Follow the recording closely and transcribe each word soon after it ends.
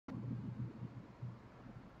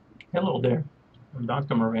Hello there. I'm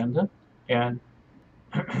Dr. Miranda, and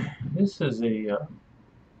this is a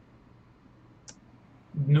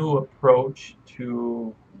new approach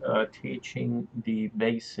to teaching the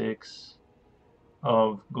basics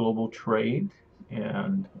of global trade.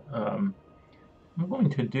 And I'm going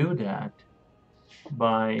to do that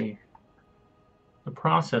by the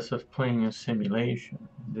process of playing a simulation.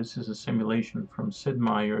 This is a simulation from Sid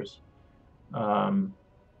Meier's um,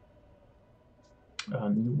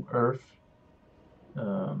 New Earth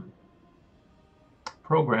um,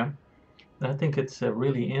 program. And I think it's a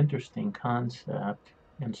really interesting concept.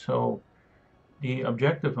 And so the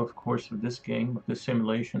objective, of course, of this game, of this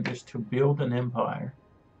simulation, is to build an empire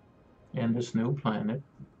in this new planet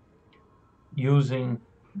using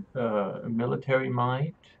military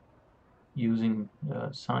might, using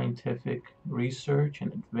scientific research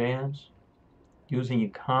and advance, using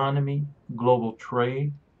economy, global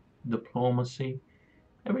trade, diplomacy,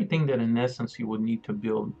 everything that in essence you would need to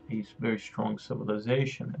build a very strong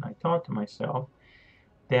civilization. And I thought to myself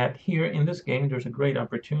that here in this game, there's a great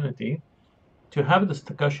opportunity to have a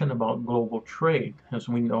discussion about global trade. As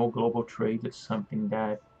we know, global trade is something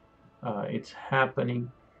that it's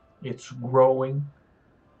happening, it's growing,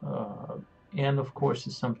 uh, and of course,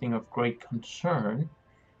 it's something of great concern,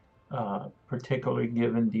 particularly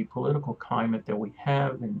given the political climate that we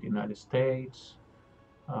have in the United States,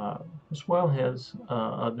 uh, as well as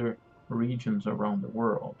other regions around the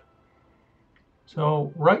world.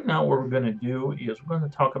 So right now, what we're going to do is we're going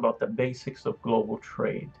to talk about the basics of global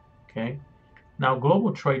trade. Okay. Now,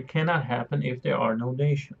 global trade cannot happen if there are no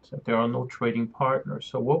nations, if there are no trading partners.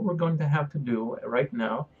 So what we're going to have to do right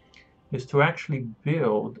now is to actually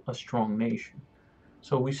build a strong nation.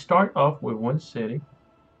 So we start off with one city.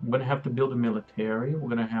 We're going to have to build a military. We're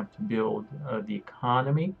going to have to build the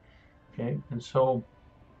economy. Okay, and so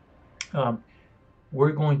um,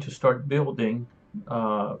 we're going to start building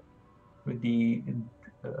uh, the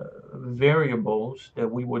variables that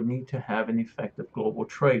we would need to have an effective global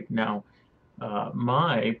trade. Now,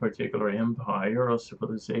 my particular empire or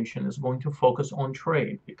civilization is going to focus on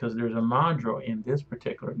trade because there's a module in this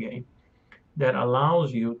particular game that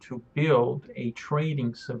allows you to build a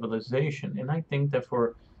trading civilization. And I think that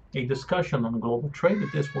for a discussion on global trade,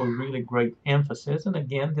 that this will really great emphasis. And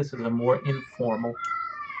again, this is a more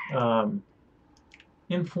um,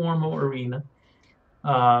 informal arena.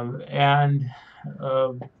 And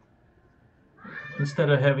uh, instead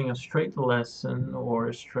of having a straight lesson or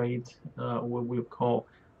a straight what we call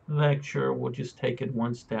lecture, we'll just take it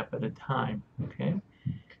one step at a time. Okay,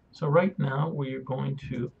 so right now we are going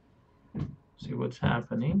to see what's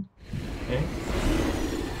happening. Okay,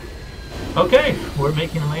 okay, we're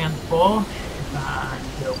making landfall,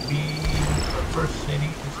 and our first city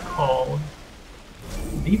is called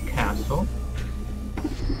Deep Castle.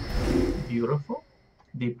 Beautiful.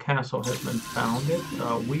 Deep Castle has been founded.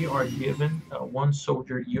 We are given one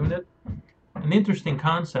soldier unit. An interesting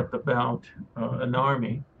concept about an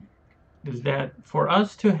army is that for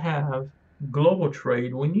us to have global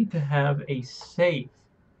trade, we need to have a safe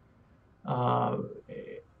uh,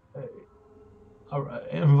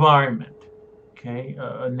 environment. Okay,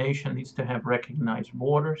 a nation needs to have recognized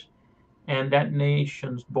borders, and that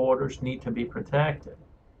nation's borders need to be protected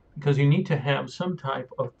because you need to have some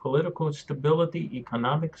type of political stability,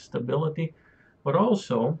 economic stability, but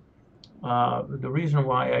also the reason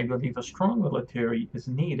why I believe a strong military is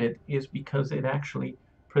needed is because it actually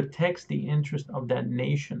protects the interest of that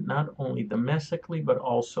nation, not only domestically, but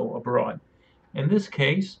also abroad. In this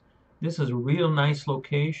case, this is a real nice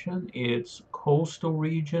location. It's coastal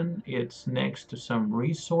region. It's next to some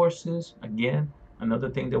resources. Again, another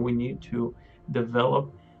thing that we need to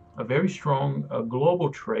develop a very strong global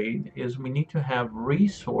trade is we need to have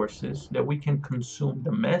resources that we can consume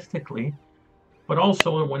domestically, but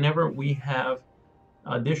also whenever we have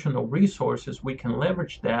additional resources, we can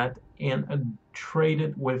leverage that and trade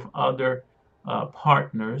it with other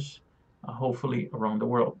partners, hopefully around the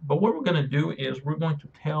world. But what we're going to do is we're going to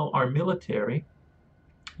tell our military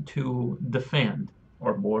to defend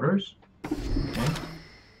our borders. Okay.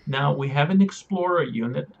 Now we have an explorer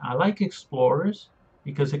unit. I like explorers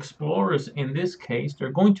because explorers in this case,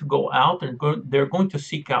 they're going to go out and they're going to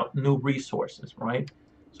seek out new resources, right?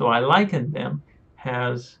 So I liken them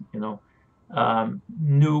as,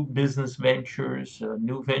 new business ventures,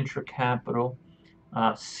 new venture capital,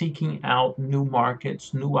 seeking out new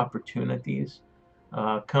markets, new opportunities,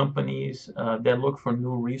 companies that look for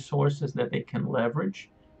new resources that they can leverage.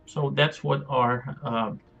 So that's what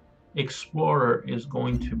our explorer is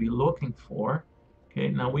going to be looking for. Okay,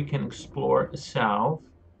 now we can explore south.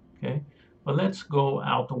 Okay, But let's go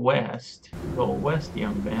out west. Go west,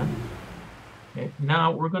 young man. Okay.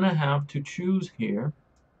 Now we're going to have to choose here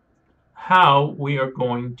how we are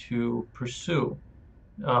going to pursue.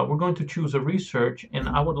 We're going to choose a research, and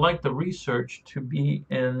I would like the research to be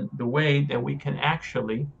in the way that we can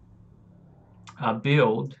actually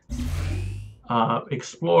build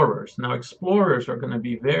explorers. Now, explorers are going to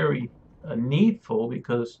be very needful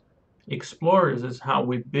because explorers is how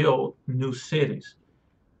we build new cities.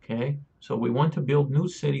 Okay, so we want to build new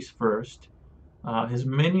cities first, as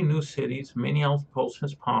many new cities, many outposts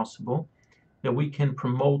as possible, that we can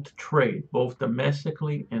promote trade, both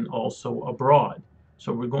domestically and also abroad.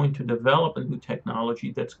 So we're going to develop a new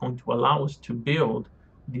technology that's going to allow us to build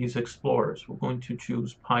these explorers. We're going to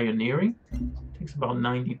choose pioneering. It takes about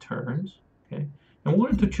 90 turns. Okay, and we're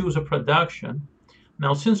going to choose a production.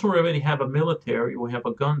 Now, since we already have a military, we have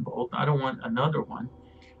a gunboat, I don't want another one,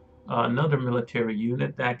 another military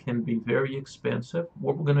unit that can be very expensive.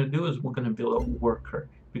 What we're going to do is we're going to build a worker,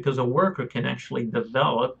 because a worker can actually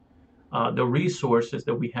develop the resources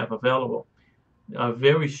that we have available. A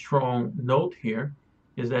very strong note here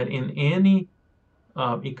is that in any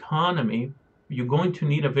economy, you're going to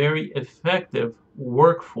need a very effective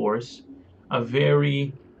workforce, a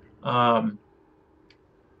very um,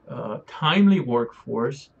 timely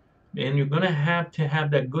workforce, and you're going to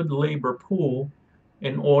have that good labor pool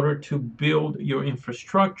in order to build your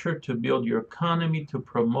infrastructure, to build your economy, to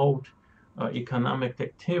promote economic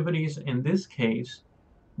activities. In this case,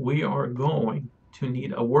 we are going to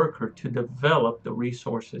need a worker to develop the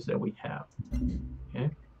resources that we have. Okay.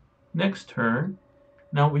 Next turn.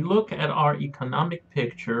 Now we look at our economic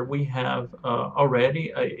picture. We have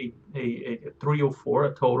already a 304,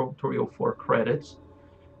 a total 304 credits.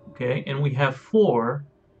 Okay, and we have 4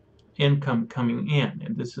 income coming in,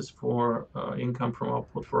 and this is for income from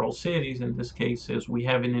output for all cities. In this case, is we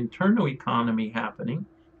have an internal economy happening.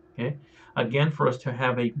 Okay, again, for us to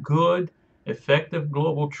have a good, effective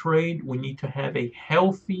global trade, we need to have a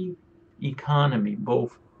healthy economy,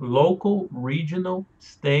 both local, regional,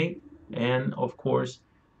 state, and of course,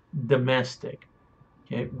 domestic.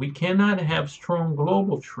 Okay, we cannot have strong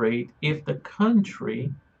global trade if the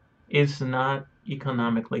country is not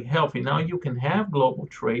economically healthy. Now, you can have global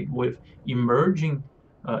trade with emerging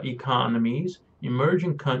economies,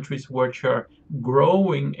 emerging countries which are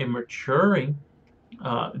growing and maturing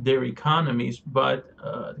their economies, but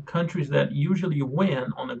countries that usually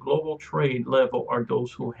win on a global trade level are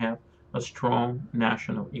those who have a strong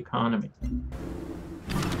national economy.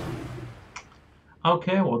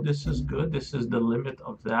 Okay, well, this is good. This is the limit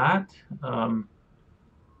of that.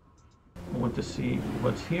 I want to see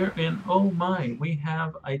what's here. And oh my, we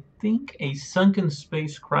have, I think, a sunken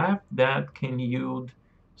spacecraft that can yield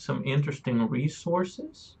some interesting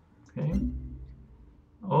resources. Okay.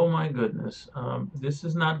 Oh my goodness. This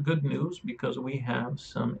is not good news because we have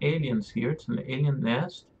some aliens here. It's an alien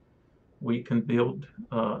nest. We can build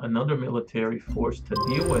another military force to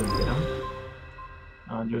deal with them.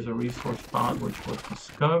 There's a resource pod which was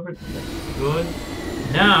discovered. That's good.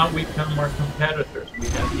 Now we come our competitors. We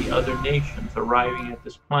have the other nations arriving at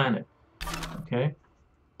this planet. Okay.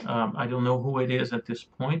 I don't know who it is at this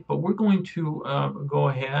point, but we're going to go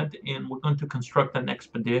ahead and we're going to construct an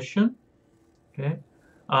expedition. Okay.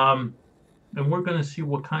 And we're going to see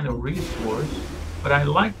what kind of resource. But I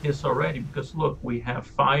like this already because look, we have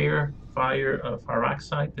fire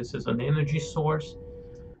oxide. This is an energy source.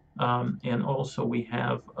 And also we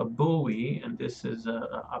have a buoy, and this is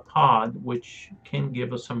a pod, which can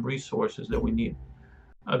give us some resources that we need.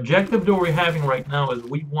 Objective that we're having right now is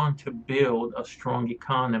we want to build a strong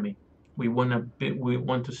economy. We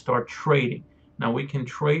want to start trading. Now we can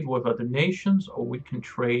trade with other nations, or we can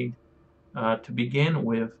trade to begin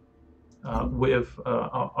with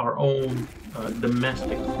our own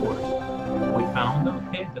domestic force. We found,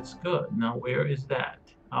 okay, that's good. Now where is that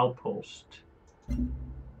outpost?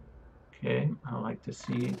 Okay, I like to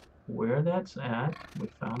see where that's at. We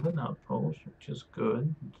found an outpost, which is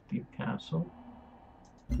good. Deep castle.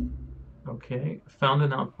 Okay, found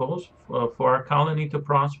an outpost. For our colony to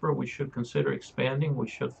prosper, we should consider expanding. We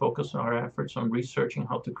should focus our efforts on researching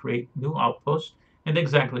how to create new outposts. And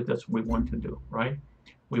exactly that's what we want to do, right?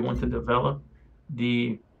 We want to develop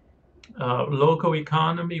the local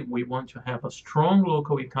economy. We want to have a strong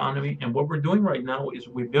local economy. And what we're doing right now is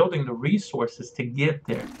we're building the resources to get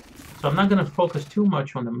there. So I'm not going to focus too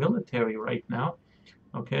much on the military right now.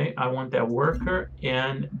 Okay, I want that worker.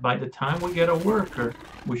 And by the time we get a worker,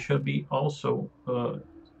 we should be also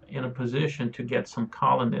in a position to get some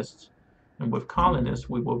colonists. And with colonists,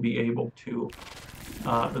 we will be able to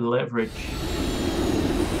leverage.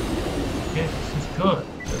 Okay, this is good.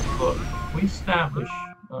 That's good. we establish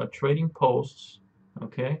trading posts,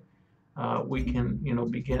 okay, we can,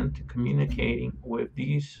 begin to communicating with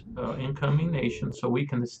these incoming nations so we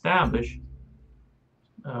can establish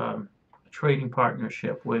a trading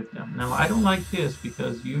partnership with them. Now, I don't like this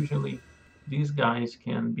because usually these guys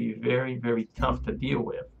can be very, very tough to deal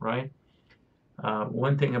with, right?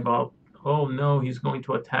 One thing about, oh no, he's going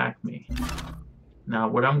to attack me. Now,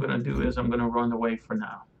 what I'm going to do is I'm going to run away for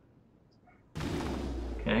now,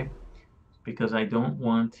 okay? Because I don't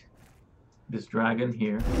want this dragon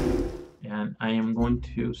here, and I am going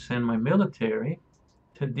to send my military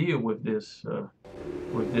to deal with this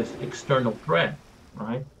external threat,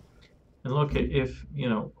 right? And look, if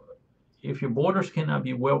your borders cannot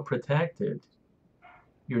be well protected,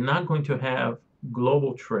 you're not going to have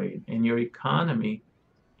global trade, and your economic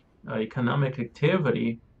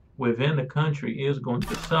activity within the country is going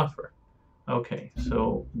to suffer. Okay,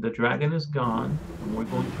 so the dragon is gone, and we're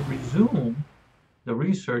going to resume the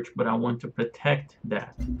research, but I want to protect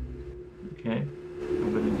that. Okay,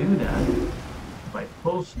 I'm going to do that by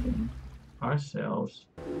posting ourselves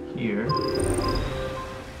here.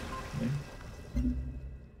 Okay.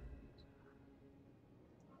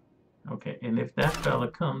 Okay, and if that fella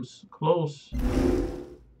comes close,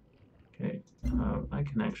 okay, I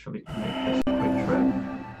can actually make this a quick trip.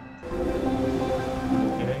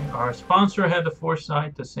 Okay, our sponsor had the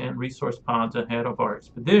foresight to send resource pods ahead of our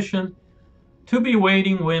expedition to be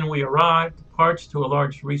waiting when we arrived. Parts to a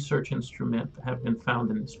large research instrument have been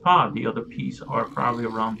found in this pod. The other pieces are probably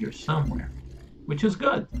around here somewhere, which is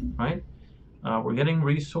good, right? We're getting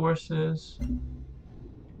resources.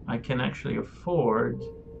 I can actually afford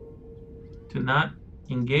to not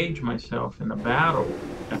engage myself in a battle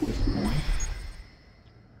at this point.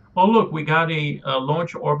 Oh, look, we got a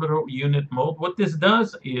launch orbital unit mode. What this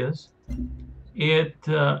does is it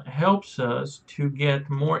helps us to get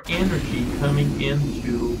more energy coming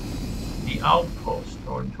into the outpost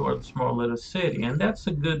or into our small little city, and that's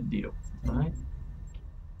a good deal, right?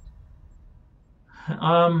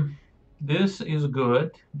 This is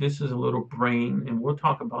good. This is a little brain, and we'll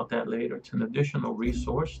talk about that later. It's an additional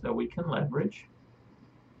resource that we can leverage.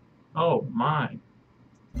 Oh my.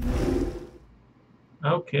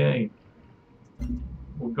 Okay.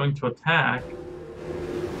 We're going to attack.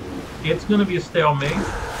 It's going to be a stalemate.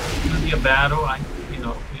 It's going to be a battle.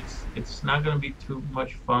 It's not going to be too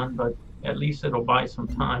much fun, but at least it'll buy some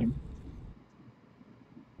time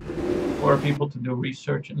for people to do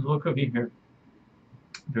research. And look over here.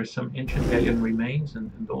 There's some ancient alien remains,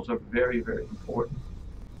 and those are very, very important.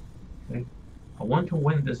 Okay. I want to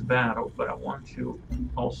win this battle, but I want to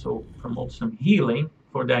also promote some healing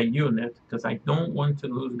for that unit because I don't want to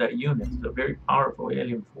lose that unit. It's a very powerful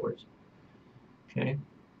alien force. Okay.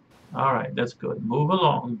 All right, that's good. Move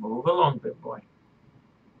along, big boy.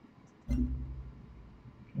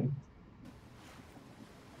 Okay.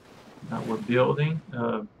 Now we're building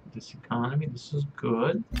this economy. This is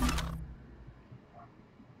good.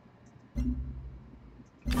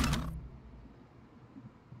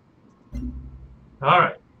 All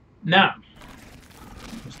right, now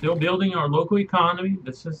we're still building our local economy.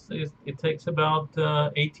 It takes about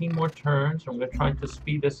 18 more turns, and we're trying to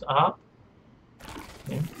speed this up.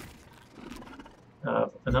 Okay.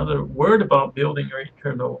 Another word about building our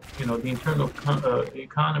internal, the internal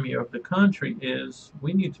economy of the country is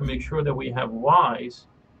we need to make sure that we have wise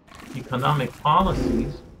economic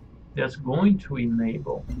policies that's going to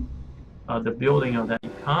enable the building of that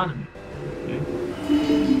economy. Okay.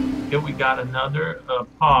 Here we got another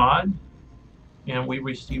pod, and we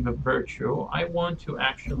receive a virtue. I want to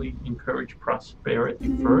actually encourage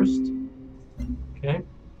prosperity first. Okay.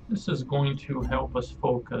 This is going to help us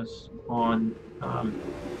focus on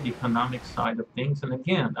the economic side of things. And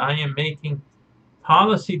again, I am making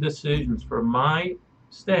policy decisions for my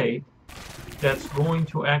state that's going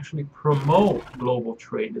to actually promote global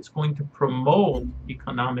trade. It's going to promote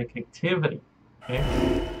economic activity.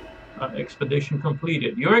 Okay? Expedition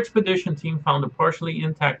completed. Your expedition team found a partially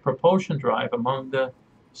intact propulsion drive among the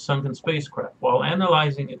sunken spacecraft. While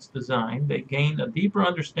analyzing its design, they gained a deeper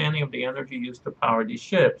understanding of the energy used to power these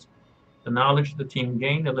ships. The knowledge the team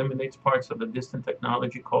gained eliminates parts of the distant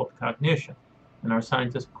technology called cognition, and our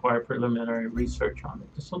scientists acquired preliminary research on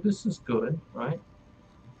it. So this is good, right?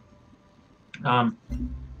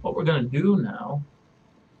 What we're going to do now,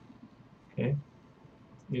 okay,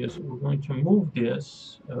 is we're going to move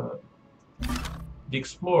this, the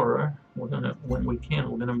Explorer, when we can,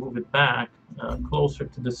 we're going to move it back closer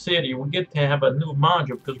to the city. We get to have a new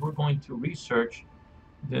module because we're going to research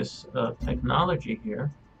this technology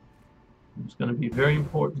here. It's going to be very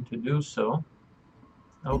important to do so.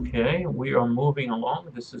 Okay, we are moving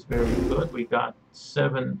along. This is very good. We got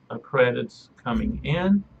 7 credits coming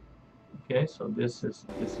in. Okay, so this is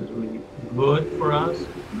really good for us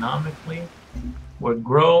economically. We're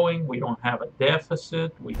growing. We don't have a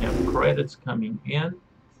deficit. We have credits coming in.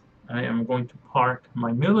 I am going to park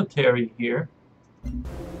my military here.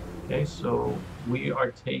 Okay, so we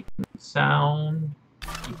are taking sound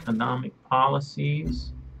economic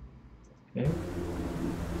policies, okay,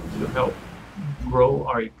 to help grow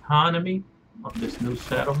our economy of this new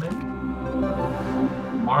settlement.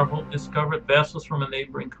 Marvel discovered vessels from a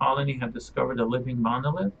neighboring colony have discovered a living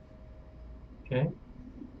monolith. Okay.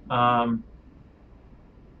 Um,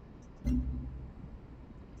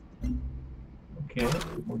 okay,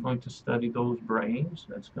 we're going to study those brains.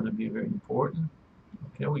 That's going to be very important.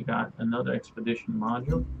 Okay, we got another expedition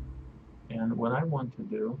module. And what I want to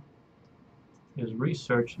do is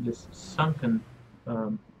research this sunken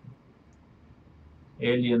um,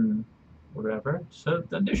 alien whatever. So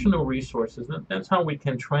additional resources. That's how we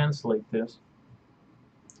can translate this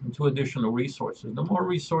into additional resources. The more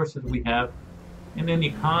resources we have in an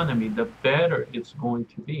economy, the better it's going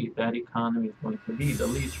to be. That economy is going to be. The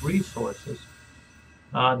least resources.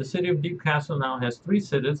 The city of Deep Castle now has 3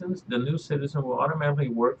 citizens. The new citizen will automatically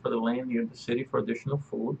work for the land near the city for additional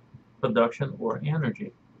food, production, or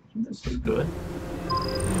energy. So this is good.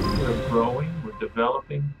 We're growing, we're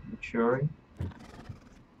developing, maturing.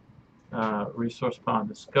 Resource pod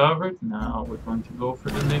discovered. Now we're going to go for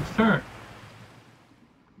the next turn.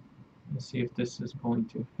 Let's see if this is going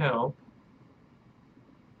to help.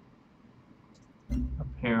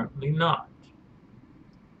 Apparently not.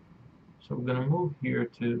 So we're going to move here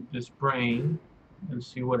to this brain and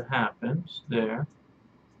see what happens there.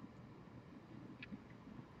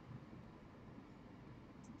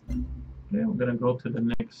 Okay, we're going to go to the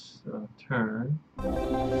next turn.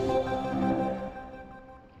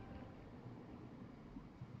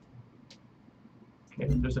 Okay,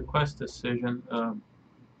 there's a quest decision.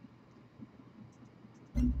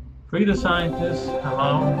 Free the scientists.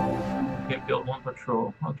 Hello. Okay, build 1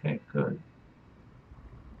 patrol. Okay, good.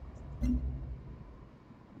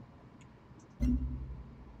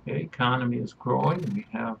 Okay, economy is growing. We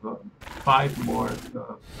have 5 more.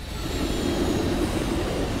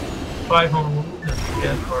 5 more movements to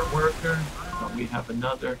get our worker. We have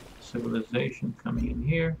another civilization coming in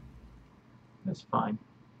here. That's fine.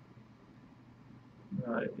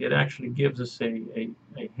 It actually gives us a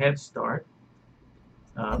head start.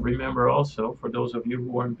 Remember also, for those of you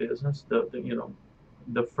who are in business,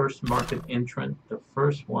 the first market entrant, the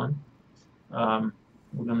first one.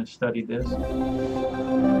 We're going to study this.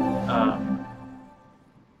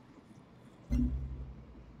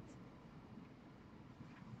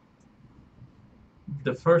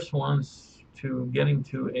 The first ones to getting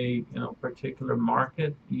to a particular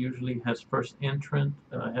market usually has first entrant,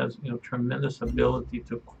 has tremendous ability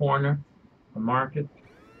to corner a market.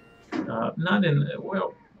 Not in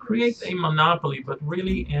create a monopoly, but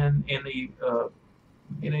really in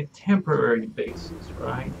a temporary basis,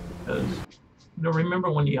 right? Because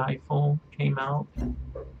remember when the iPhone came out,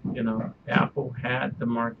 Apple had the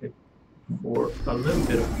market for a little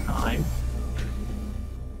bit of time.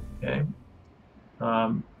 Okay.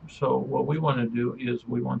 So what we want to do is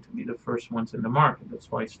we want to be the first ones in the market. That's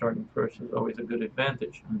why starting first is always a good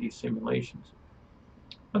advantage on these simulations.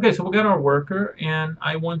 Okay, so we got our worker, and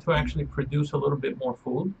I want to actually produce a little bit more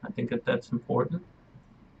food. I think that's important.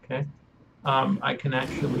 Okay, I can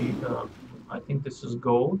actually, I think this is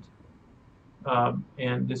gold,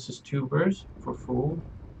 and this is tubers for food.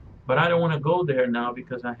 But I don't want to go there now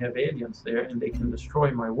because I have aliens there, and they can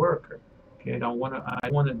destroy my worker. Okay, I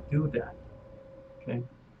want to do that. Okay.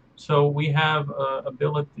 So we have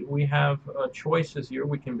ability. We have choices here.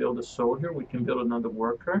 We can build a soldier. We can build another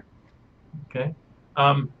worker. Okay.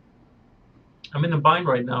 I'm in a bind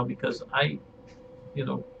right now because I,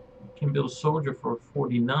 can build a soldier for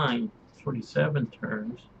 49, 47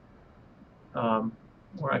 turns,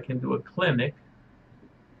 or I can do a clinic.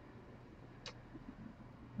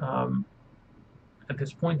 At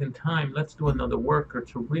this point in time, let's do another worker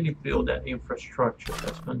to really build that infrastructure.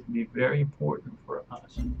 That's going to be very important for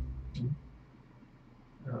us. And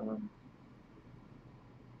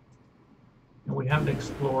we have the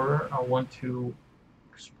explorer. I want to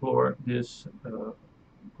explore this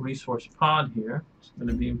resource pod here. It's going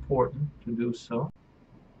to be important to do so.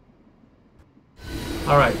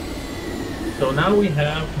 All right. So now we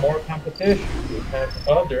have more competition. We have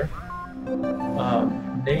other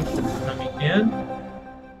nations coming in.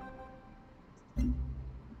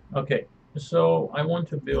 Okay. So I want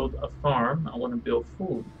to build a farm. I want to build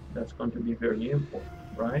food. That's going to be very important,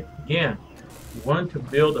 right? Again, you want to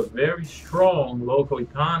build a very strong local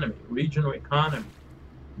economy, regional economy.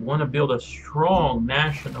 You want to build a strong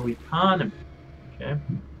national economy, okay?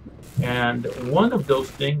 And one of those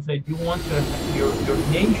things that you want to your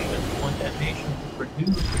nation, you want that nation to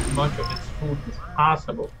produce as much of its food as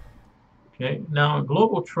possible. Okay. Now,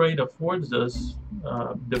 global trade affords us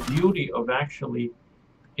the beauty of actually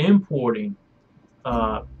importing,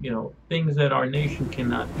 things that our nation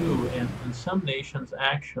cannot do, and some nations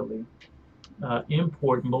actually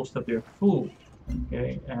import most of their food.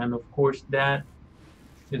 Okay, and of course that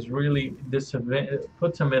is really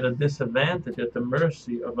puts them at a disadvantage, at the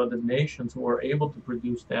mercy of other nations who are able to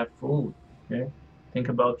produce that food. Okay, think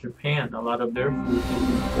about Japan. A lot of their food is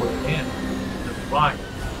imported in. That's why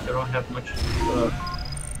they don't have much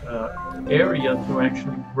area to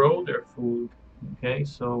actually grow their food. Okay,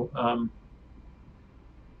 so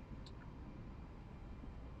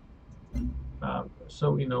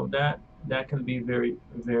that can be very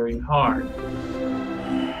very hard.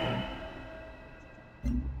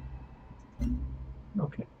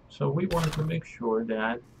 Okay, so we wanted to make sure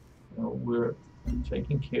that we're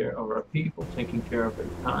taking care of our people, taking care of the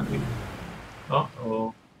economy.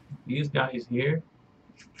 Uh-oh, these guys here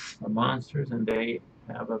are monsters, and they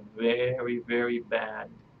have a very, very bad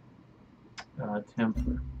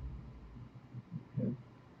temper. Okay?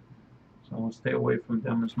 So I'll stay away from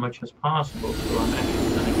them as much as possible. So I'm actually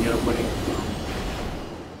going to get away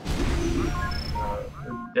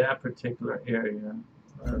from that particular area.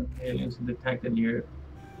 Aliens detected near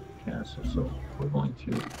castle, so we're going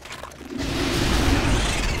to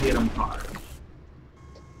hit them hard.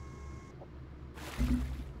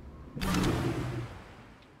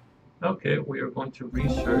 Okay, we are going to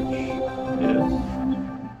research this.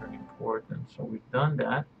 Very important. So we've done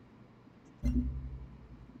that.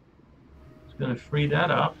 It's going to free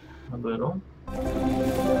that up a little.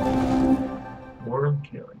 Worm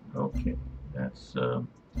killing. Okay, that's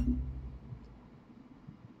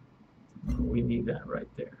we need that right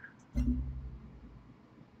there.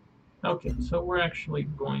 Okay, so we're actually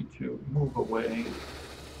going to move away.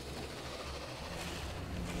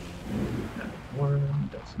 Worm,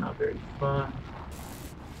 that's not very fun.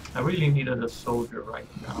 I really needed a soldier right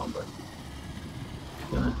now, but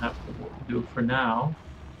I'm gonna have to do for now.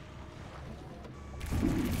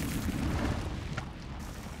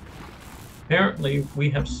 Apparently,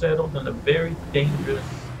 we have settled on a very dangerous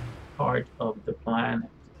part of the planet.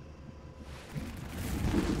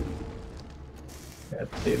 That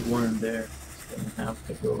big worm there is gonna have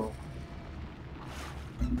to go.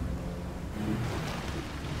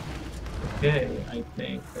 Okay, I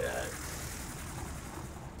think that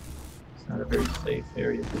it's not a very safe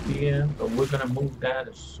area to be in, but we're going to move that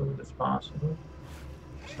as soon as possible.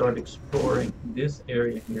 Start exploring this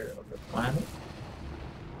area here of the planet.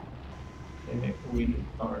 Okay, we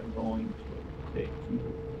are going to take you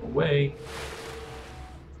away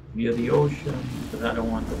via the ocean because I don't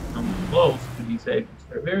want to come close to these agents.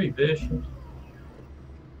 They're very vicious.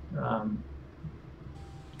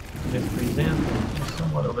 This presents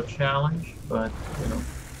somewhat of a challenge, but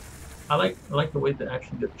I like the way that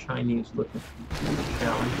actually the Chinese look at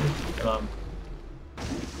challenges.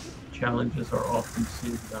 Challenges are often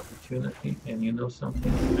seen as opportunity, and you know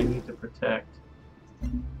something, I need to protect.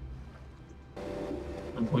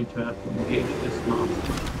 I'm going to have to engage this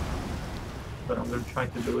monster, but I'm going to try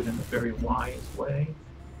to do it in a very wise way.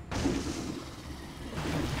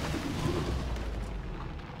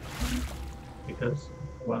 Because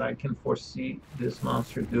what I can foresee this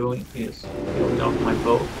monster doing is killing off my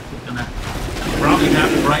boat. It's gonna probably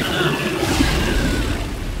happen right now.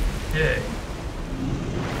 Okay.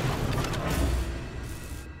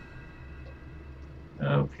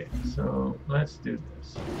 Okay, so let's do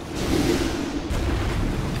this.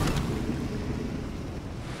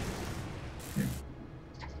 Okay.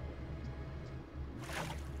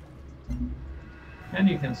 And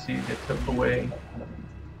you can see they took away.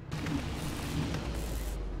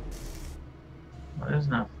 Well, that's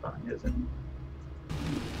not fun, is it?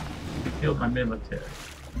 They killed my military.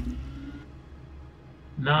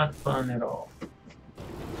 Not fun at all.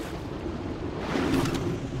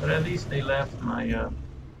 But at least they left my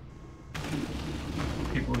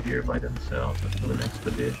people here by themselves to an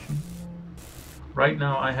expedition. Right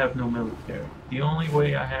now I have no military. The only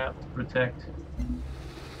way I have to protect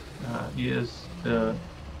is the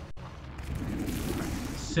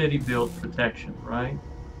city-built protection, right?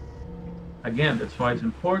 Again, that's why it's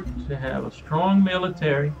important to have a strong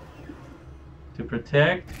military to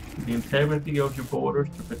protect the integrity of your borders,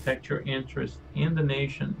 to protect your interests in the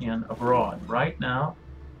nation and abroad. Right now,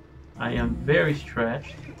 I am very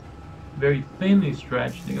stretched, very thinly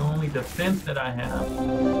stretched. The only defense that I have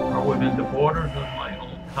are within the borders of my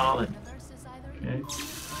own colony. Okay.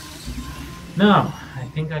 Now, I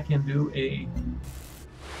think I can do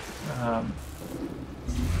um,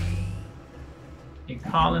 a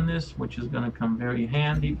colonist, which is going to come very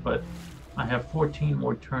handy, but I have 14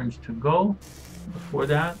 more turns to go before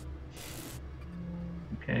that.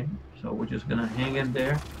 Okay, so we're just going to hang in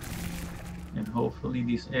there, and hopefully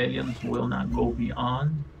these aliens will not go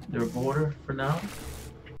beyond their border for now.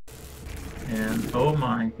 And oh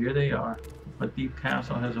my, here they are. But Deep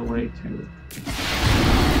Castle has a way to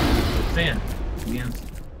defend against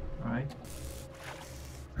it. All right.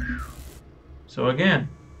 So again,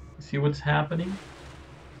 see what's happening?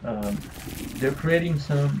 They're creating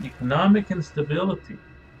some economic instability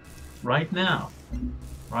right now,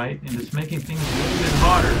 right? And it's making things a little bit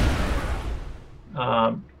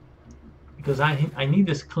harder because I need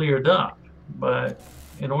this cleared up. But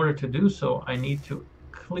in order to do so, I need to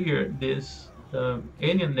clear this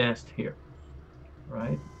alien nest here,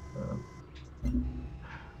 right?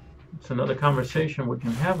 It's another conversation we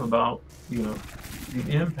can have about, the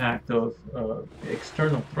impact of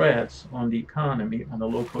external threats on the economy, on the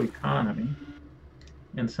local economy.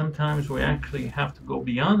 And sometimes we actually have to go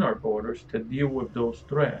beyond our borders to deal with those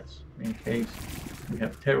threats in case we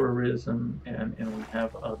have terrorism and we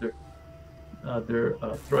have other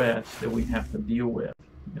threats that we have to deal with,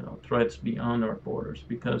 threats beyond our borders.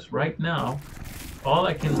 Because right now, all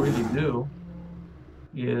I can really do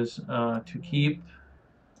is to keep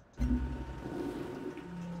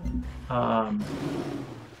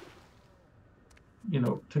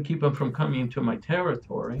to keep them from coming into my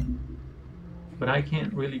territory, but I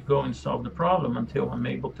can't really go and solve the problem until I'm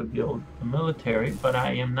able to build a military. But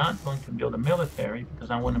I am not going to build a military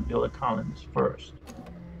because I want to build a colonist first.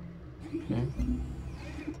 Okay?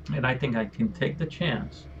 And I think I can take the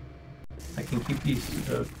chance. I can keep these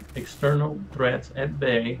external threats at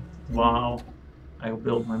bay while I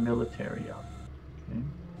build my military up. Okay?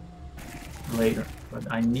 Later,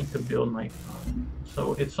 but I need to build my economy.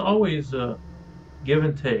 So it's always a give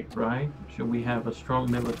and take, right? Should we have a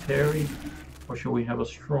strong military or should we have a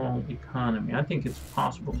strong economy? I think it's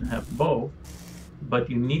possible to have both, but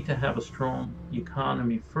you need to have a strong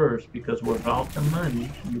economy first, because without the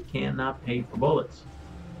money, you cannot pay for bullets.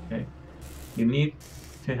 Okay? You need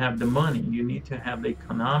to have the money. You need to have the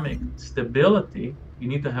economic stability. You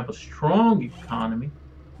need to have a strong economy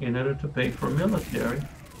in order to pay for military.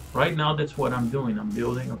 Right now, that's what I'm doing. I'm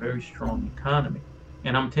building a very strong economy,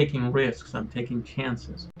 and I'm taking risks. I'm taking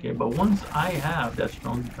chances. Okay, but once I have that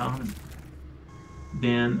strong economy,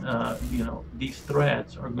 then these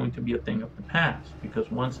threats are going to be a thing of the past.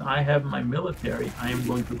 Because once I have my military, I am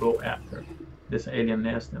going to go after this alien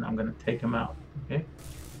nest, and I'm going to take them out. Okay,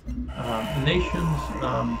 nations.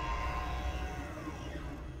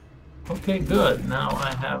 Okay, good. Now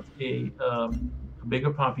I have a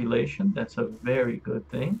bigger population. That's a very good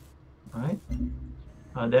thing, right?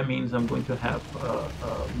 That means I'm going to have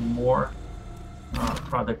more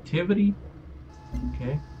productivity.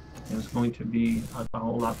 Okay, and it's going to be a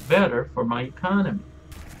whole lot better for my economy.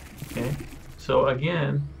 Okay, so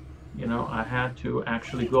again, I had to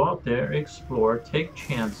actually go out there, explore, take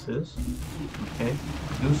chances. Okay,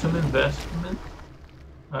 do some investment,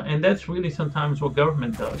 and that's really sometimes what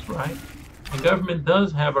government does, right? And government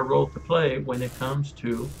does have a role to play when it comes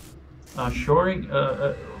to shoring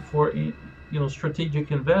for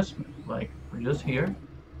strategic investment. Like we're just here.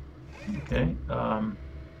 Okay.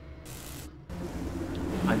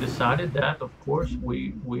 I decided that, of course,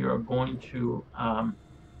 we are going to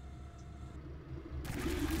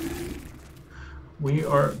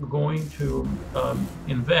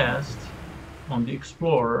invest on the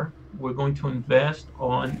Explorer. We're going to invest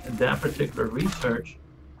on that particular research.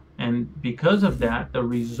 And because of that, the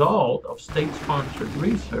result of state-sponsored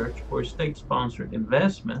research or state-sponsored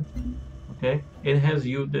investment, okay, it has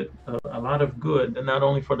yielded a lot of good, and not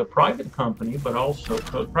only for the private company, but also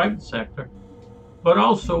for the private sector, but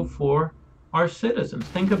also for our citizens.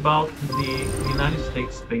 Think about the United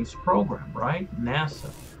States space program, right?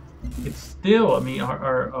 NASA. It's still,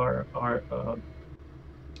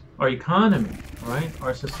 our economy, right?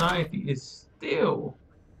 Our society is still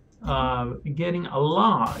getting a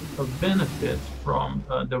lot of benefits from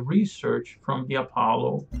the research from the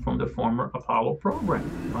former Apollo program,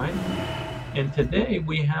 right? And today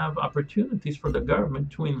we have opportunities for the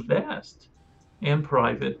government to invest in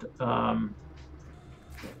private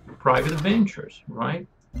ventures, right?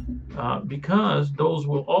 Because those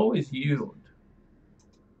will always yield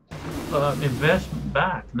investment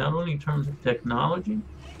back, not only in terms of technology,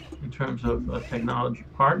 in terms of technology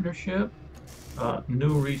partnership,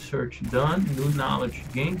 new research done, new knowledge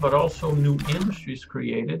gained, but also new industries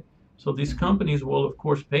created. So these companies will, of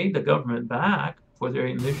course, pay the government back for their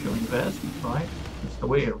initial investment, right? That's the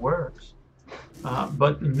way it works.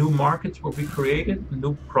 But new markets will be created,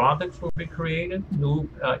 new products will be created, new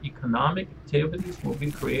economic activities will be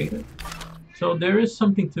created. So there is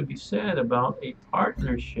something to be said about a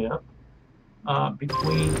partnership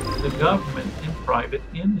between the government and private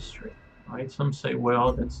industry, right? Some say,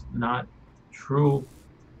 well, that's not true,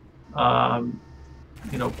 um,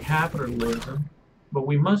 capitalism, but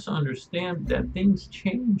we must understand that things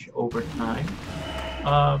change over time.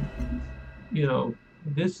 Um, you know,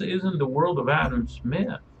 this isn't the world of Adam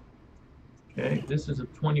Smith. Okay, this is the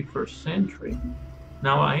 21st century.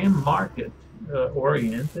 Now, I am market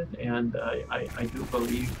oriented, and I do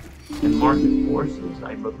believe in market forces.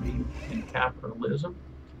 I believe in capitalism,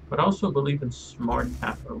 but I also believe in smart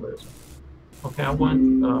capitalism. Okay, I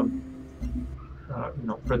want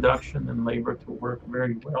production and labor to work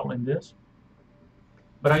very well in this,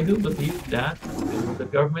 but I do believe that the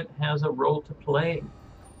government has a role to play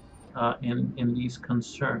in these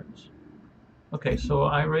concerns. Okay, so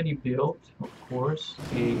I already built, of course,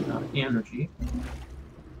 a energy.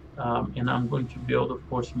 And I'm going to build, of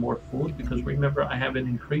course, more food because remember, I have an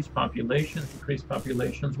increased population. Increased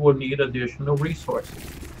populations will need additional resources.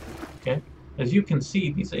 Okay, as you can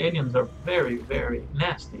see, these aliens are very, very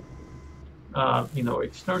nasty.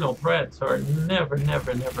 External threats are never,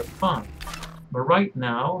 never, never fun. But right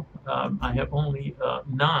now, I have only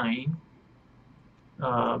 9.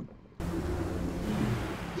 Uh,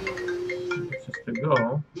 just to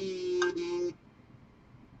go.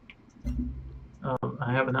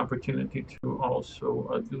 I have an opportunity to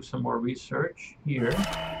also do some more research here.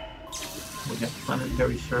 We got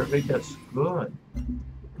planetary survey. That's good.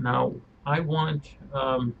 Now I want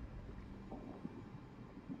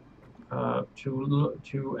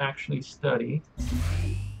to actually study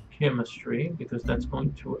chemistry because that's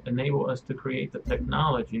going to enable us to create the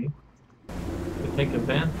technology to take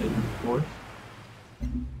advantage, of course,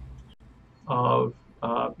 of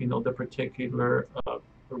the particular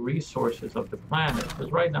resources of the planet.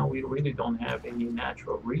 Because right now we really don't have any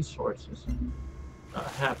natural resources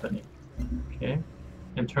happening. Okay,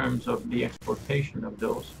 in terms of the exploitation of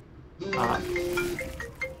those.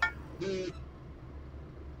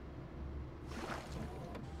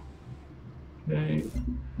 Okay,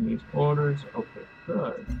 these orders. Okay,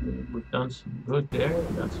 good. We've done some good there.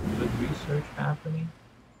 We've got some good research happening.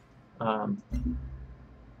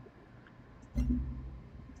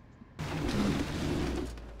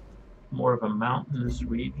 More of a mountainous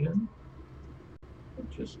region,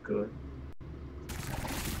 which is good.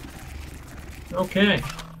 Okay,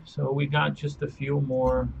 so we got just a few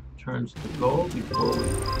more turns to go before we.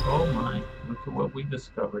 Oh my! Look at what we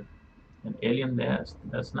discovered. An alien nest.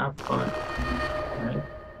 That's not fun, right?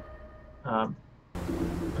 I'm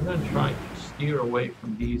going to try to steer away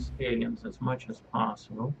from these aliens as much as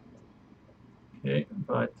possible. Okay,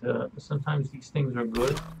 but sometimes these things are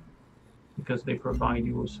good because they provide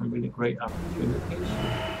you with some really great opportunities,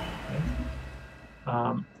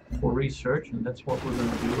 okay, for research, and that's what we're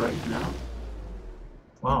going to do right now.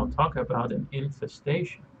 Wow, talk about an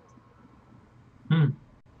infestation.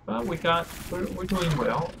 But we're doing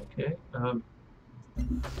well, okay. I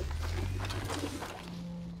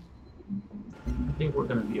think we're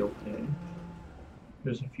going to be okay.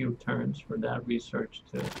 There's a few turns for that research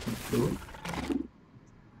to conclude.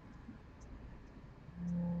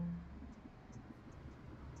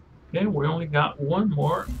 Okay, we only got one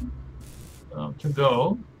more to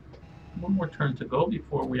go. One more turn to go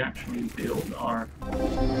before we actually build our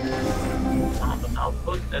quantum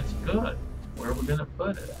output. That's good. Where are we going to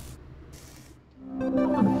put it at? I'm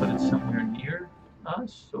going to put it somewhere near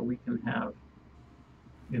us so we can have,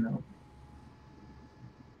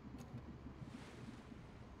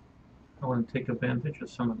 I want to take advantage of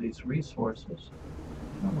some of these resources.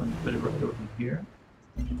 I'm going to put it right over here.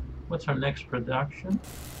 What's our next production?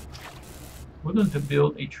 We're going to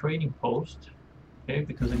build a trading post, okay,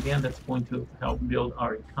 because again, that's going to help build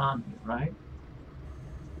our economy, right?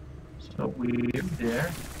 So we're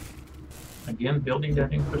there. Again, building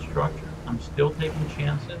that infrastructure. I'm still taking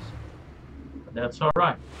chances, but that's all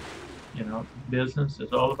right. Business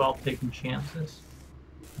is all about taking chances.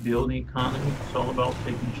 Building economy is all about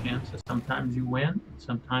taking chances. Sometimes you win,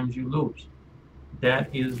 sometimes you lose. That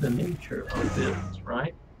is the nature of business,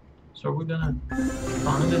 right? So we're gonna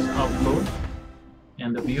fund this outpost,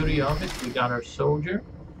 and the beauty of it, we got our soldier,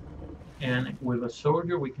 and with a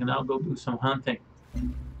soldier, we can now go do some hunting.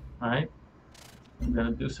 right? I'm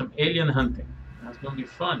gonna do some alien hunting. That's gonna be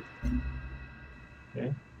fun.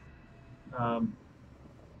 Okay. Um,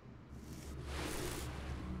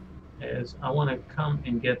 is I want to come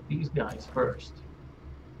and get these guys first.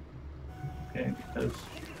 Okay, because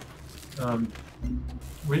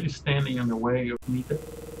really standing in the way of me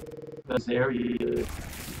this area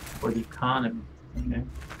for the economy. Okay,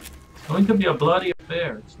 it's going to be a bloody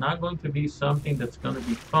affair. It's not going to be something that's going to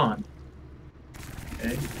be fun.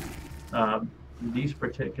 Okay, um, these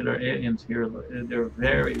particular aliens here, they're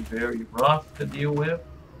very, very rough to deal with.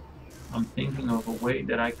 I'm thinking of a way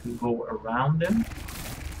that I could go around them,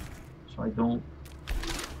 so I don't.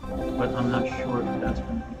 But I'm not sure if that's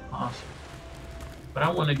going to be possible. But I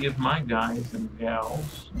want to give my guys and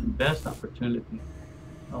gals the best opportunity.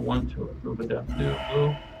 I want to approve of that blue.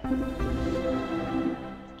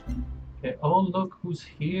 Okay. Oh, look who's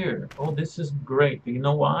here. Oh, this is great. Do you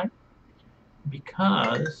know why?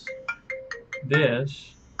 Because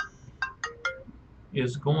this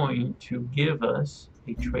is going to give us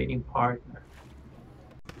a trading partner.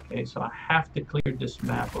 Okay, so I have to clear this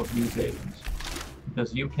map of these aliens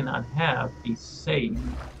because you cannot have a safe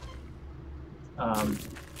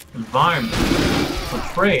environment for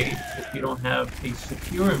trade if you don't have a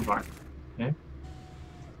secure environment. Okay,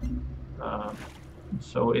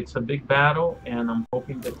 so it's a big battle, and I'm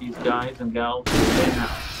hoping that these guys and gals will win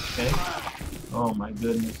out. Okay. Oh my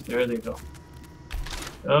goodness, there they go.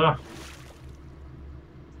 Ugh.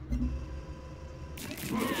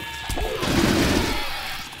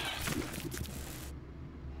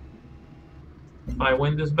 If I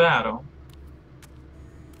win this battle,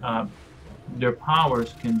 their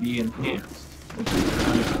powers can be enhanced, which is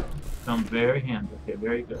going to come very handy. Okay,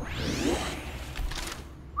 very good.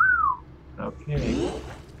 Okay.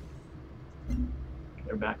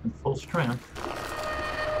 They're back in full strength.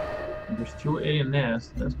 And there's 2 alien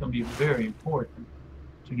nests. That's going to be very important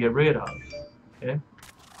to get rid of. Okay.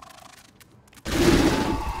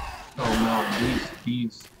 Oh no,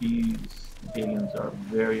 these aliens are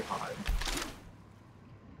very hard.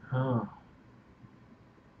 Oh.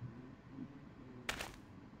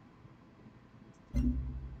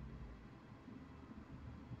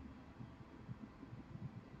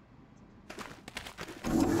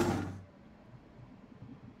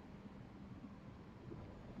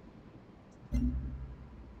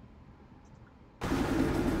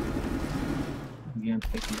 Again,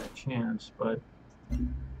 taking that chance, but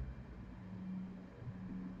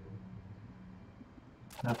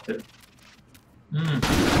have to.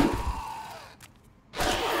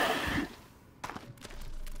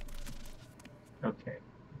 Okay,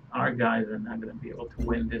 our guys are not going to be able to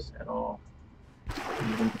win this at all.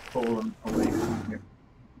 I'm going to pull them away from here.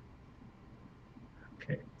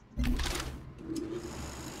 Okay.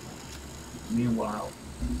 Meanwhile,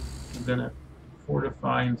 we're going to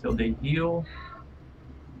fortify until they heal,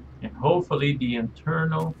 and hopefully the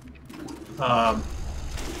internal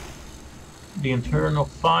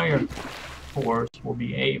fire force will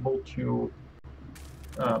be able to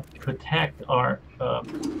protect our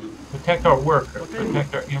workers,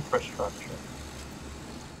 protect our infrastructure.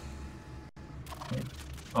 Okay.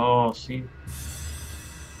 Oh, see,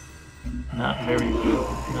 not very good.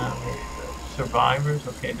 Not very good. Survivors.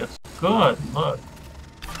 Okay, that's good. Look,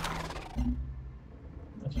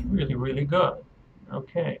 that's really, really good.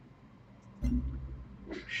 Okay.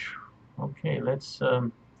 Okay, let's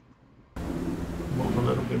move a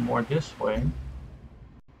little bit more this way.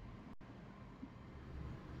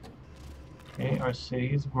 Okay, our city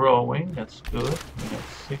is growing. That's good. We have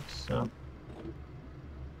 6.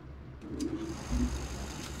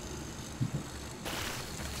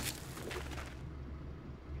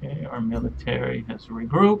 Okay, our military has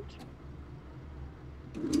regrouped.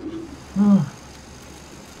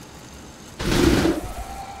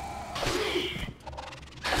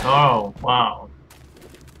 Oh, wow.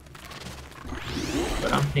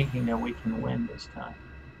 But I'm thinking that we can win this time.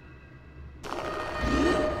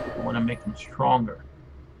 I want to make them stronger.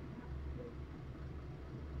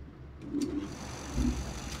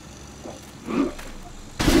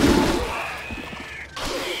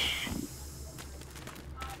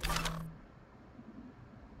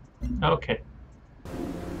 Okay.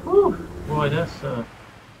 Whew. Boy, that's a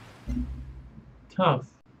tough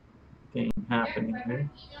thing happening here.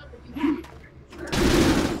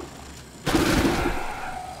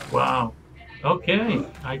 Wow. Okay.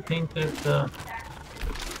 I think that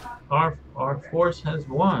our force has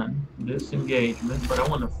won this engagement, but I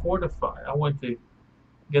want to fortify. I want to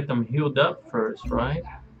get them healed up first, right?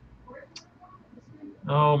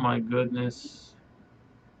 Oh my goodness.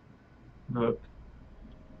 Look.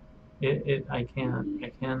 I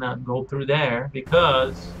cannot go through there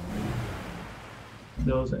because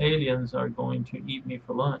those aliens are going to eat me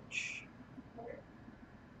for lunch.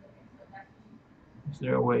 Is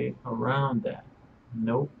there a way around that?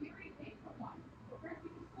 Nope.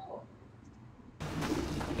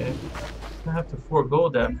 Okay. I have to forego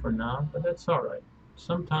that for now, but that's all right.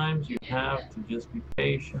 Sometimes you have to just be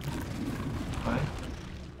patient, right?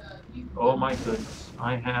 Oh my goodness,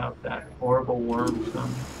 I have that horrible worm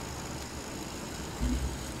coming.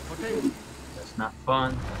 That's not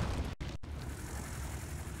fun.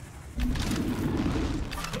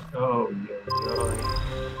 Oh, yeah.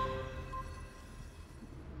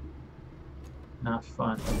 Not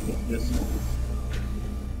fun. Okay, this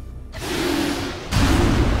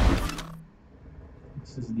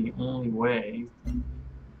is the only way,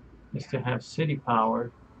 is to have city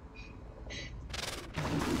power.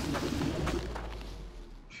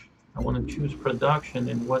 I want to choose production,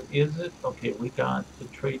 and what is it? Okay, we got the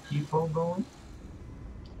trade depot going.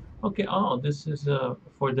 Okay, oh, this is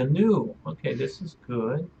for the new. Okay, this is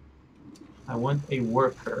good. I want a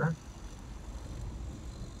worker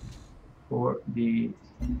for the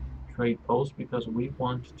trade post because we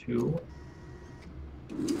want to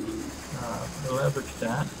leverage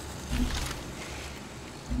that.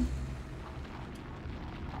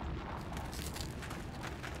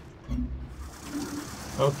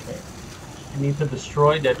 Okay, I need to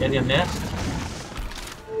destroy that alien nest.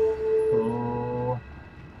 Oh.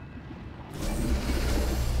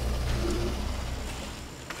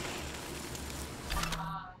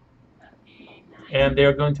 And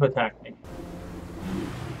they're going to attack me.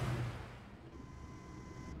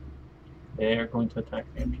 They are going to attack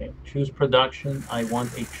me. Okay, choose production. I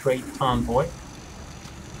want a trade convoy.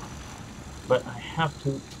 But I have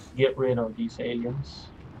to get rid of these aliens.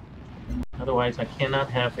 Otherwise, I cannot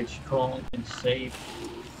have a strong and safe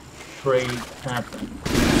trade happen.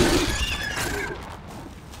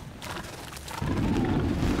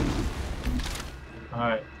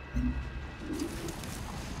 Alright.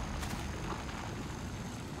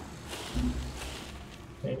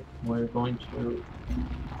 Okay, we're going to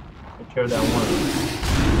take care of that one.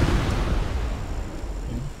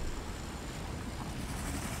 Okay.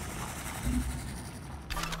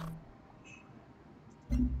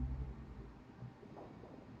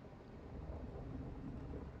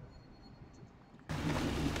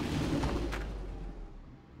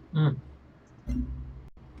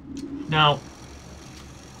 Now,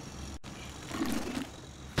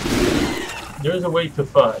 there's a way to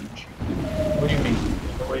fudge. What do you mean?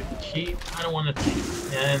 There's a way to cheat? I don't want to cheat.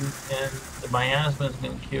 And the miasma is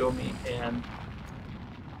going to kill me. And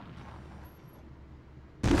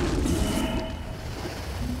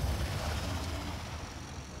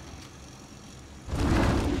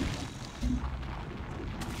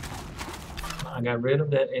I got rid of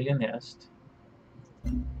that alien nest.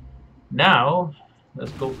 Now,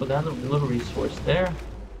 let's go for that little resource there.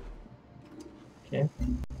 Okay.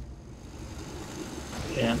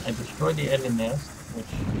 And I destroyed the alien nest, which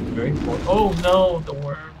is very important. Oh no, the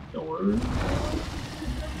worm, the worm.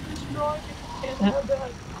 Destroyed it. Can't have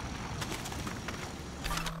that.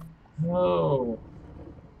 No.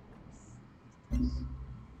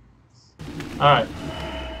 Alright.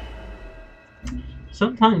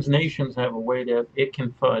 Sometimes nations have a way that it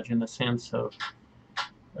can fudge in the sense of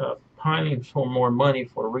piling for more money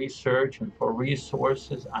for research and for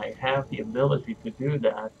resources. I have the ability to do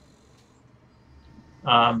that.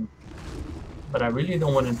 But I really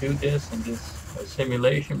don't want to do this in this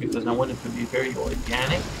simulation because I want it to be very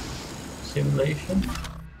organic simulation.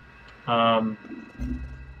 And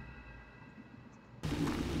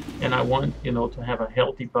I want, to have a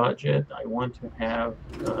healthy budget. I want to have,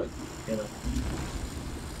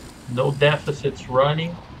 no deficits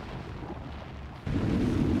running.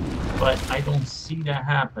 But I don't see that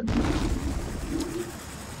happening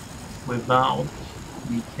without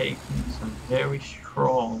me taking some very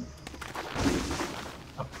strong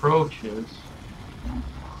approaches.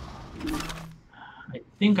 I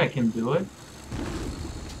think I can do it.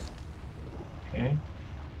 Okay.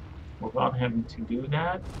 Without having to do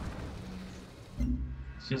that.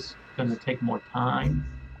 It's just going to take more time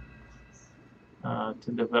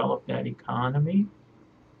to develop that economy.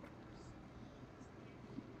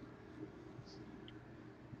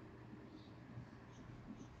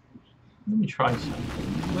 Let me try something.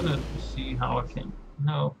 I'm going to see how I can.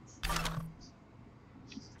 No.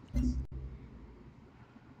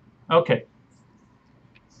 Okay.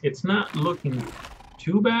 It's not looking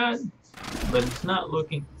too bad, but it's not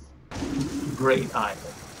looking great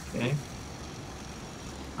either. Okay.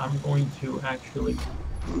 I'm going to actually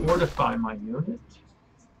fortify my unit.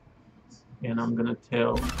 And I'm going to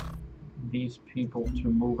tell these people to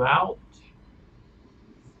move out.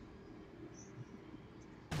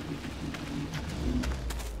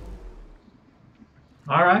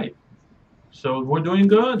 All right. So we're doing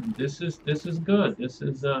good. This is good. This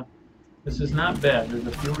is not bad. There's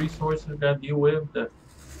a few resources we got to deal with.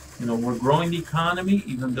 We're growing the economy,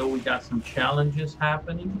 even though we got some challenges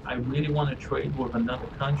happening. I really want to trade with another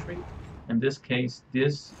country. In this case,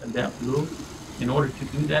 that blue. In order to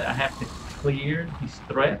do that, I have to clear these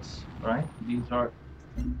threats, right? These are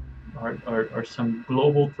some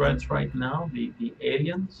global threats right now. The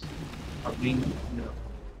aliens are being,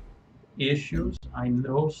 issues. I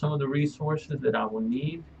know some of the resources that I will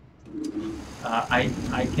need.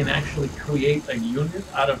 I can actually create a unit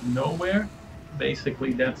out of nowhere.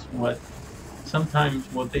 Basically, that's sometimes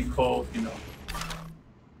what they call,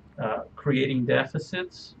 creating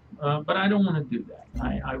deficits. But I don't want to do that.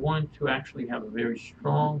 I want to actually have a very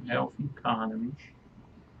strong, healthy economy.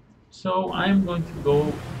 So I'm going to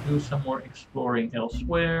go do some more exploring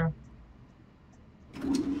elsewhere.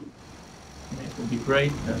 It would be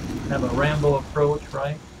great to have a Rambo approach,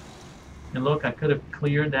 right? And look, I could have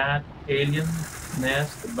cleared that alien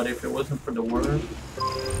nest, but if it wasn't for the worm,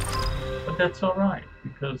 but that's all right,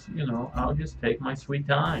 because, I'll just take my sweet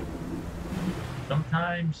time.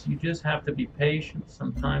 Sometimes you just have to be patient.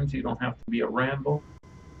 Sometimes you don't have to be a Rambo.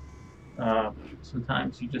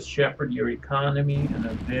 Sometimes you just shepherd your economy in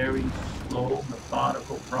a very slow,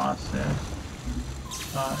 methodical process.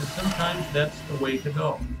 And sometimes that's the way to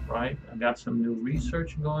go, right? I got some new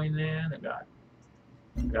research going in. I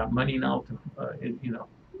got money now to,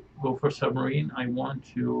 go for submarine. I want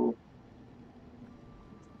to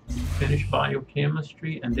finish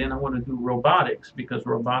biochemistry, and then I want to do robotics, because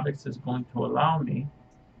robotics is going to allow me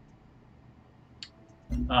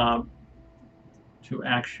to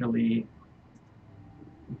actually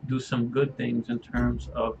do some good things in terms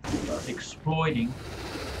of exploiting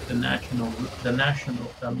the natural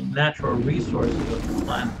resources of the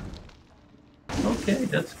planet. Okay,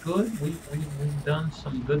 that's good. We've done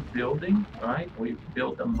some good building, right? We've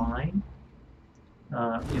built a mine.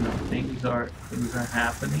 Things are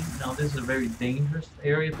happening. Now, this is a very dangerous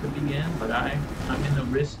area to be in, but I'm in a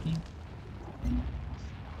risky,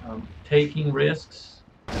 taking risks.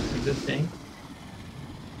 That's a good thing,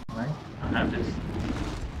 right? I have this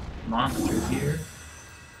monster here,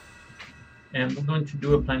 and we're going to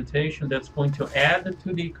do a plantation that's going to add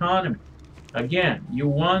to the economy. Again, you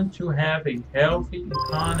want to have a healthy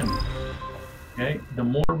economy. Okay, the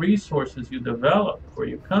more resources you develop for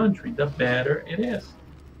your country, the better it is.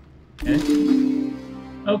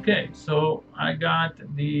 Okay, so I got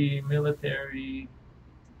the military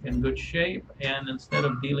in good shape, and instead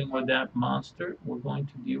of dealing with that monster, we're going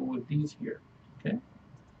to deal with these here. Okay,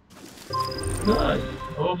 good.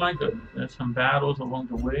 Oh my goodness, there's some battles along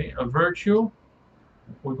the way. A virtue.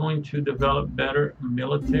 We're going to develop better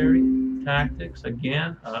military tactics.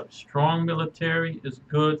 Again, a strong military is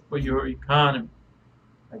good for your economy.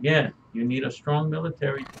 Again, you need a strong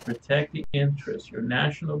military to protect the interests, your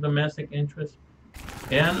national domestic interests,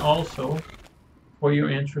 and also for your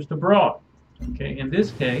interest abroad. Okay, in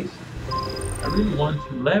this case, I really want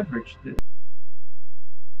to leverage this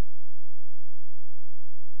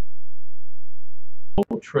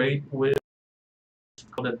trade with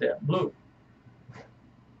that blue.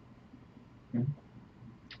 Okay.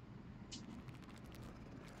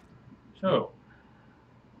 So,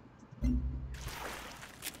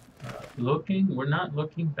 we're not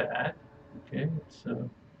looking bad. Okay, it's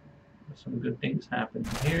some good things happening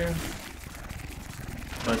here,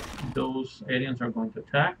 but those aliens are going to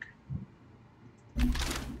attack.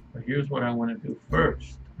 But here's what I want to do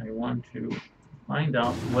first. I want to find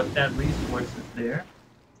out what that resource is there.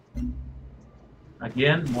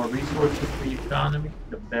 Again, more resources for the economy,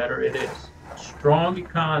 the better it is. A strong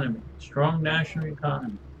economy, strong national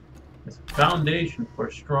economy is a foundation for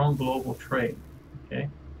a strong global trade. Okay.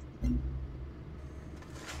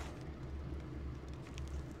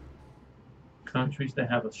 Countries that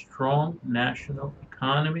have a strong national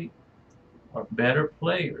economy are better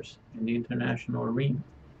players in the international arena.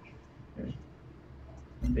 Okay.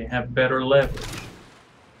 They have better leverage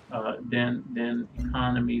than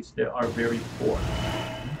economies that are very poor.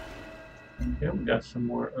 Okay, we got some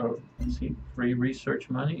more free research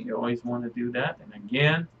money. You always want to do that. And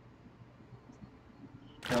again,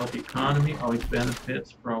 healthy economy always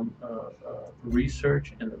benefits from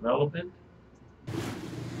research and development.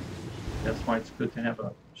 That's why it's good to have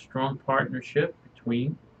a strong partnership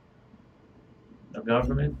between the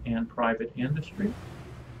government and private industry.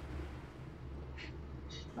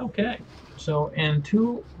 Okay, so in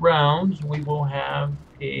 2 rounds we will have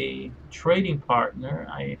a trading partner.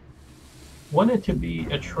 I want it to be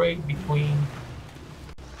a trade between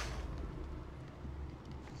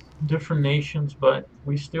different nations, but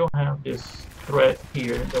we still have this threat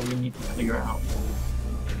here that we need to clear out.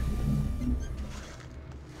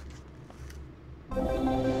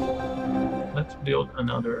 Let's build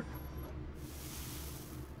another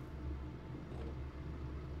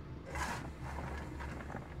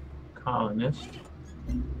colonist.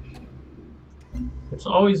 It's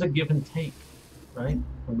always a give and take, right? I'm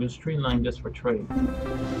going to streamline this for trade.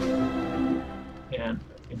 And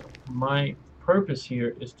my purpose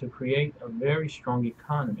here is to create a very strong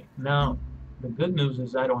economy. Now, the good news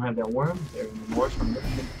is I don't have that worm there anymore, so I'm going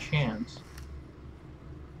to take a chance.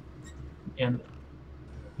 And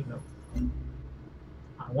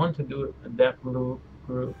I want to do it that blue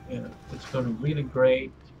group. It's going to be really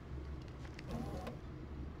great.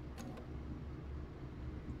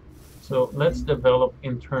 So let's develop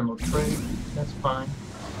internal trade. That's fine.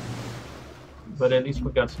 But at least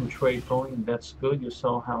we got some trade going. That's good. You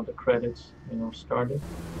saw how the credits, started.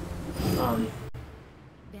 All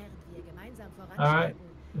right.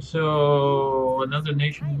 So another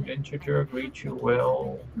nation integer greet you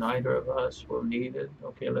well. Neither of us will need it.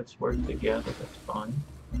 Okay, let's work together. That's fine.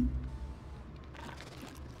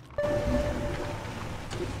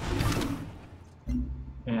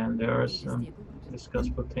 And there are some discuss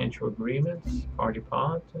potential agreements, party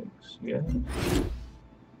politics, yeah.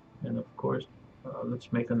 And of course,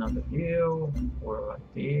 let's make another deal, or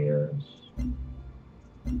ideas.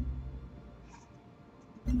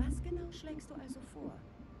 Was genau schlägst du also vor?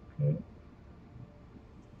 Okay.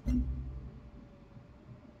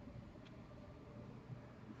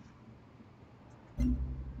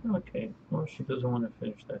 Okay, well, she doesn't want to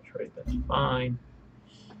finish that trade. That's fine.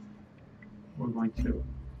 We're going to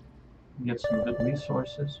get some good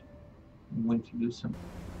resources. I'm going to do some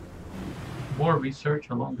more research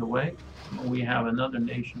along the way. We have another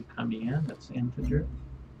nation coming in that's integer.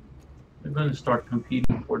 They're going to start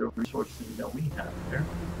competing for the resources that we have there.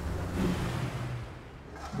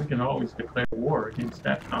 We can always declare war against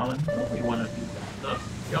that colony, but we want to do that. So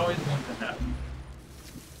we always want to have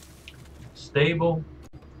stable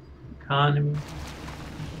economy,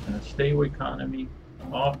 and a stable economy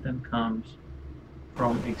often comes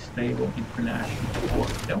from a stable international war.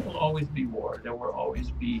 There will always be war. There will always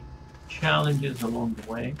be challenges along the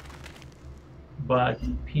way, but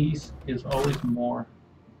peace is always more,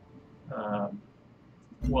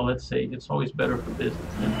 well, let's say it's always better for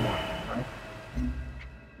business than war, right?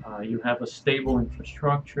 You have a stable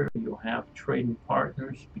infrastructure. You have trading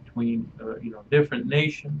partners between different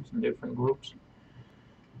nations and different groups.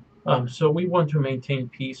 So we want to maintain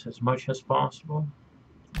peace as much as possible.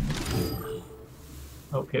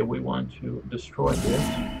 Okay, we want to destroy this.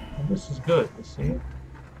 And this is good, you see.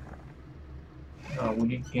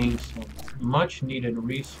 We gain some much needed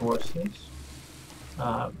resources.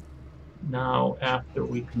 Now, after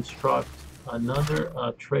we construct another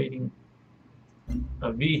trading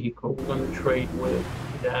vehicle, we're going to trade with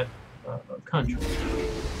that country.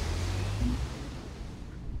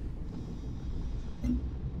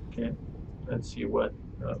 Okay, let's see what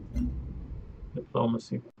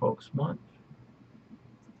diplomacy folks want.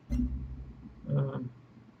 I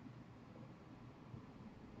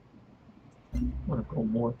want to go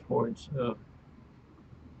more towards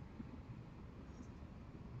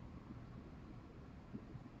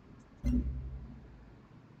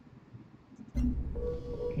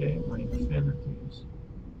okay, my infinities.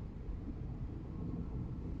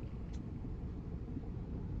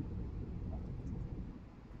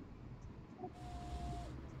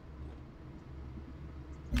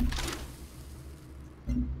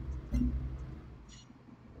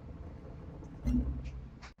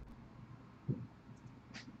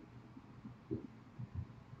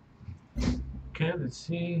 Okay, let's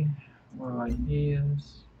see more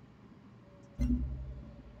ideas.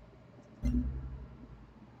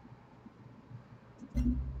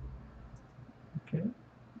 Okay.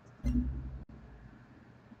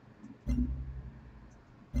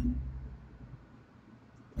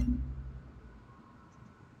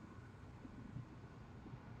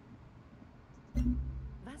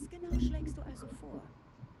 Was genau schlägst du also vor?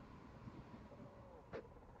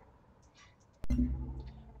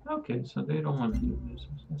 Okay, so they don't want to do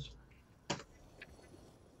business. That's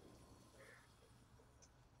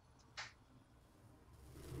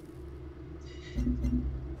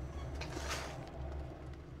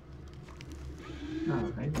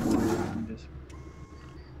all right. This.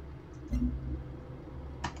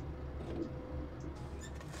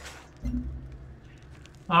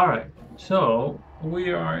 All right. So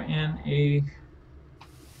we are in a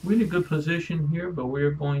really good position here, but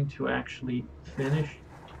we're going to actually finish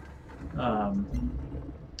um,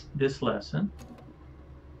 this lesson.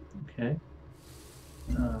 Okay.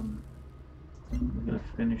 Um, we're going to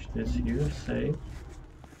finish this here, save.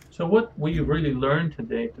 So what we really learned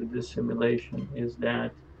today through this simulation is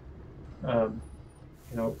that, um,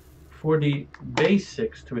 you know, for the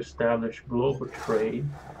basics to establish global trade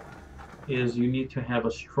is you need to have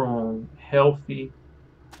a strong, healthy,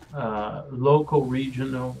 local,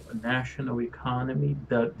 regional, national economy.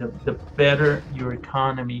 The better your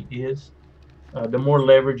economy is, the more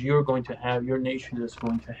leverage you're going to have, your nation is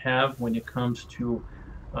going to have when it comes to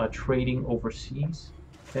trading overseas.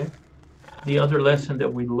 Okay. The other lesson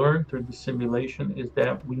that we learned through the simulation is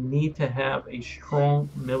that we need to have a strong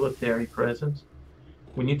military presence.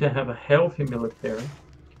 We need to have a healthy military.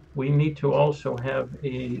 We need to also have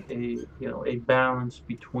a balance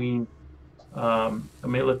between a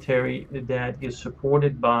military that is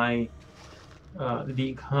supported by the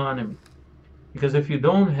economy. Because if you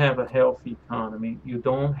don't have a healthy economy, you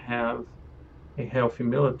don't have a healthy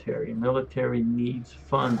military. Military needs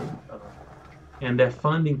funding, and that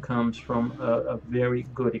funding comes from a very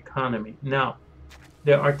good economy. Now,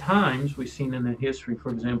 there are times we've seen in the history, for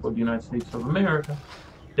example, the United States of America,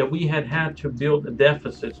 that we had to build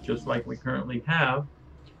deficits just like we currently have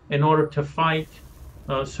in order to fight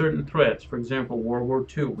certain threats. For example, World War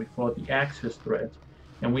II, we fought the Axis threat,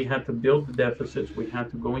 and we had to build the deficits. We had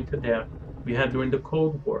to go into debt. We had during the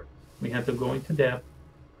Cold War, we had to go into debt,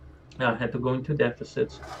 had to go into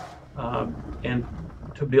deficits, and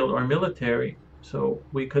to build our military so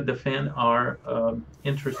we could defend our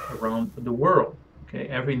interests around the world. Okay,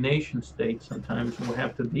 every nation state sometimes will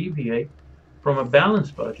have to deviate from a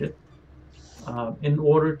balanced budget in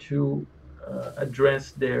order to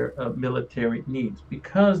address their military needs,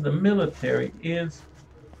 because the military is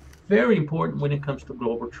very important when it comes to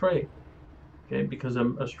global trade. Okay, because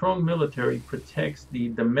a strong military protects the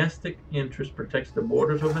domestic interest, protects the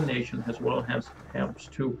borders of a nation, as well as helps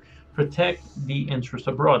to protect the interest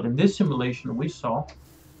abroad. In this simulation, we saw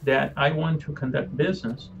that I want to conduct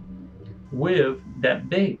business with that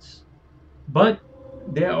base, but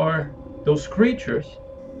there are those creatures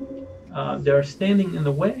that are standing in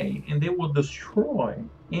the way, and they will destroy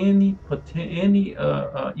any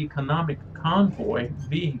economic convoy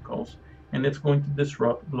vehicles, and it's going to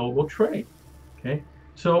disrupt global trade. Okay,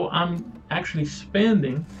 so I'm actually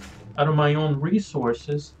spending out of my own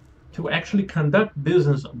resources to actually conduct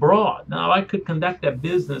business abroad. Now I could conduct that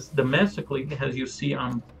business domestically, as you see.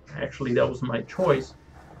 I'm actually, that was my choice.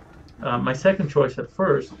 My second choice at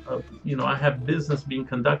first, I have business being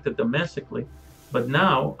conducted domestically, but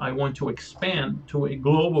now I want to expand to a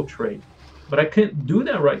global trade. But I can't do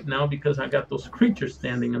that right now because I got those creatures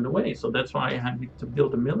standing in the way. So that's why I had to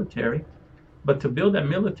build a military. But to build that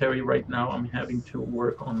military right now, I'm having to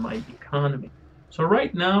work on my economy. So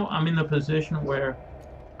right now, I'm in a position where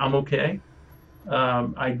I'm okay.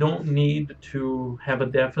 I don't need to have a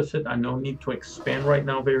deficit. I don't need to expand right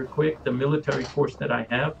now very quick. The military force that I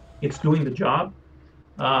have, it's doing the job.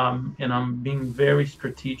 And I'm being very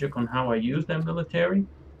strategic on how I use that military.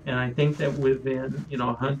 And I think that within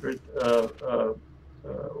 100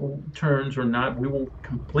 turns or not, we will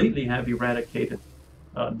completely have eradicated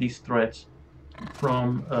these threats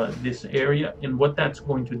from this area. And what that's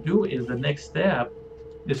going to do is, the next step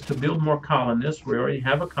is to build more colonists. We already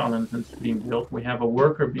have a colonist being built. We have a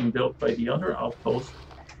worker being built by the other outpost.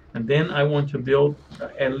 And then I want to build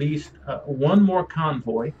at least one more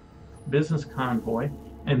convoy, business convoy.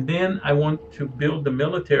 And then I want to build the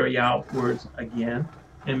military outwards again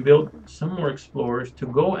and build some more explorers to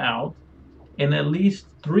go out, and at least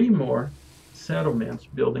 3 more settlements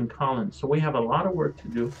building colonies. So we have a lot of work to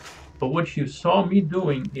do. But what you saw me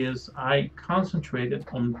doing is I concentrated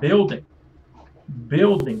on building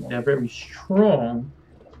a very strong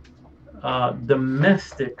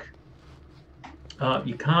domestic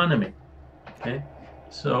economy. Okay,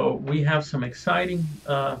 so we have some exciting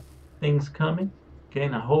things coming. Okay,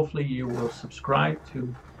 now hopefully you will subscribe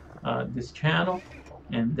to this channel,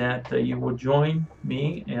 and that you will join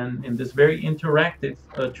me in this very interactive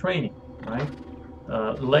training, right?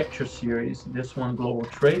 Lecture series, this one, Global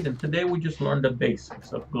Trade. And today we just learned the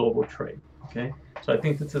basics of global trade. Okay, so I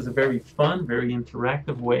think this is a very fun, very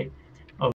interactive way